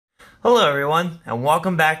Hello everyone, and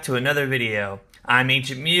welcome back to another video. I'm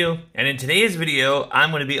Ancient Mew, and in today's video, I'm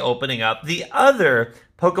going to be opening up the other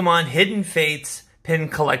Pokemon Hidden Fates pin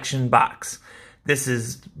collection box. This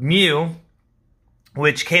is Mew,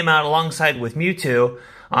 which came out alongside with Mewtwo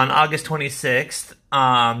on August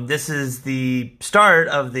 26th. This is the start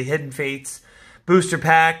of the Hidden Fates booster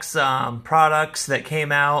packs, products that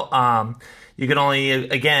came out. You can only,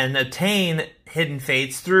 again, obtain Hidden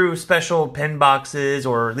Fates through special pin boxes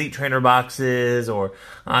or Elite Trainer boxes, or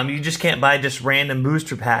you just can't buy just random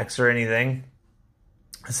booster packs or anything.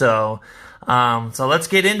 So let's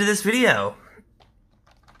get into this video.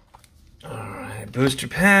 Alright, booster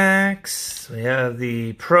packs. We have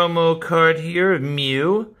the promo card here of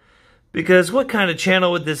Mew, because what kind of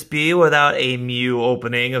channel would this be without a Mew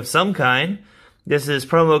opening of some kind? This is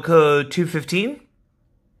promo code 215.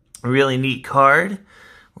 A really neat card.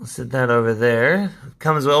 We'll set that over there.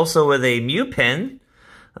 Comes also with a Mew pin.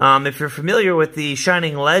 If you're familiar with the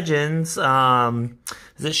Shining Legends,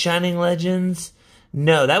 is it Shining Legends?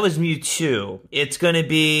 No, that was Mewtwo. It's going to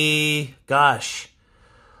be, gosh,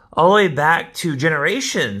 all the way back to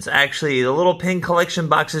Generations, actually. The little pin collection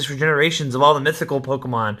boxes for Generations of all the mythical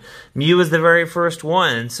Pokemon. Mew was the very first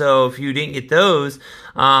one, so if you didn't get those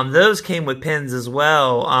came with pins as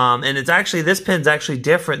well. And it's actually, this pin's actually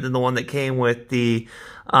different than the one that came with the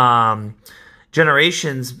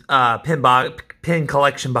Generations pin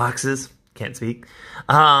collection boxes. Can't speak.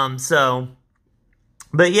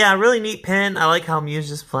 But yeah, really neat pin. I like how Mew's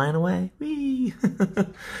just flying away. Whee!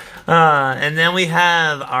 And then we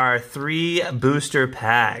have our 3 booster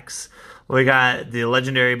packs. We got the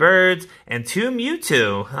legendary birds and 2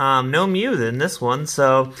 Mewtwo. No Mew in this one,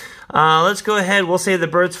 so let's go ahead. We'll save the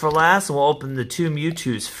birds for last, and we'll open the 2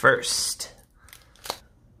 Mewtwo's first.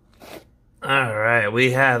 Alright,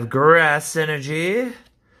 we have Grass Energy,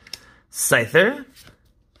 Scyther,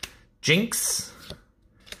 Jinx,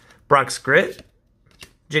 Brock's Grit,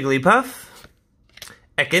 Jigglypuff,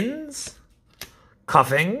 Ekans,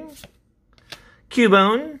 Coughing,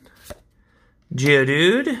 Cubone,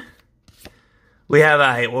 Geodude. We have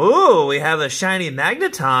a shiny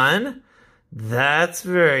Magneton. That's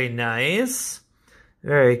very nice.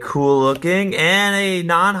 Very cool looking. And a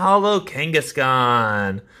non-holo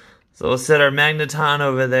Kangaskhan. So we'll set our Magneton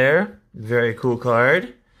over there. Very cool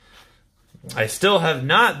card. I still have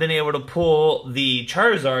not been able to pull the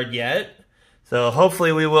Charizard yet. So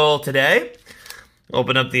hopefully we will today.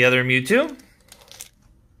 Open up the other Mewtwo.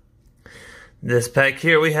 This pack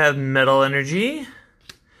here we have Metal Energy,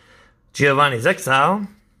 Giovanni's Exile,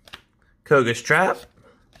 Koga's Trap,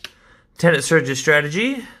 Tenet Surge's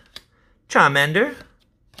Strategy, Charmander,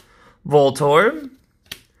 Voltorb,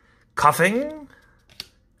 Coughing,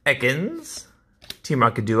 Ekans, Team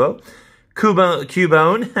Rocket Duo,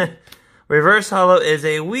 Cubone, Reverse Holo is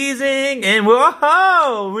a Weezing, and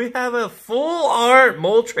whoa! We have a full art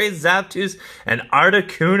Moltres, Zapdos, and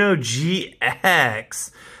Articuno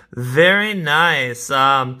GX. Very nice.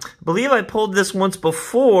 I believe I pulled this once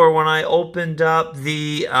before when I opened up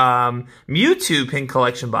the Mewtwo pin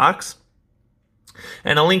collection box.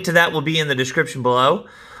 And a link to that will be in the description below.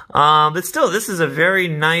 But still, this is a very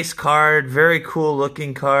nice card. Very cool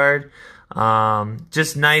looking card.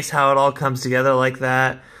 Just nice how it all comes together like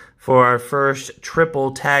that for our first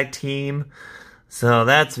triple tag team. So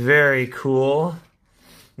that's very cool.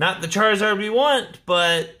 Not the Charizard we want,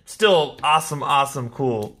 but still awesome,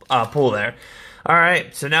 cool pull there.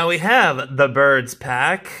 Alright, so now we have the Birds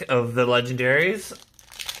pack of the legendaries.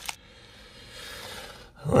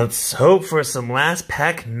 Let's hope for some last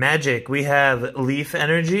pack magic. We have Leaf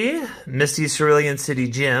Energy, Misty Cerulean City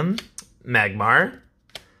Gym, Magmar,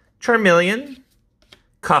 Charmeleon,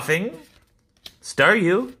 Coughing,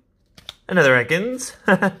 Staryu, another Ekans,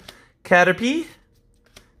 Caterpie,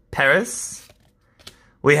 Paris.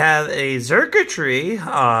 We have a Xurkitree,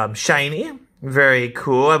 shiny, very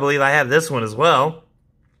cool. I believe I have this one as well.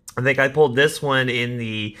 I think I pulled this one in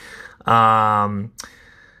the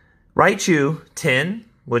Raichu Tin,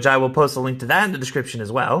 which I will post a link to that in the description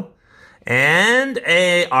as well. And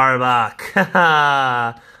a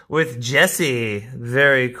Arbok with Jessie,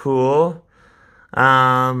 very cool.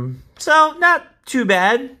 So not too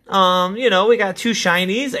bad. You know, we got 2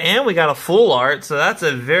 shinies and we got a full art, so that's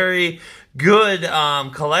a very good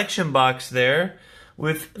collection box there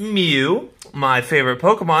with Mew, my favorite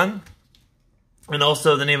Pokemon, and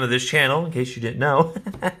also the name of this channel, in case you didn't know.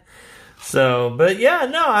 So, but yeah,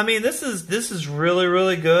 no, I mean, this is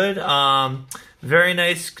really good. Very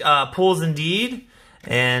nice pulls indeed.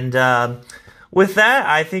 And with that,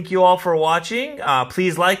 I thank you all for watching.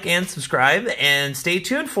 Please like and subscribe, and stay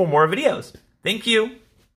tuned for more videos. Thank you.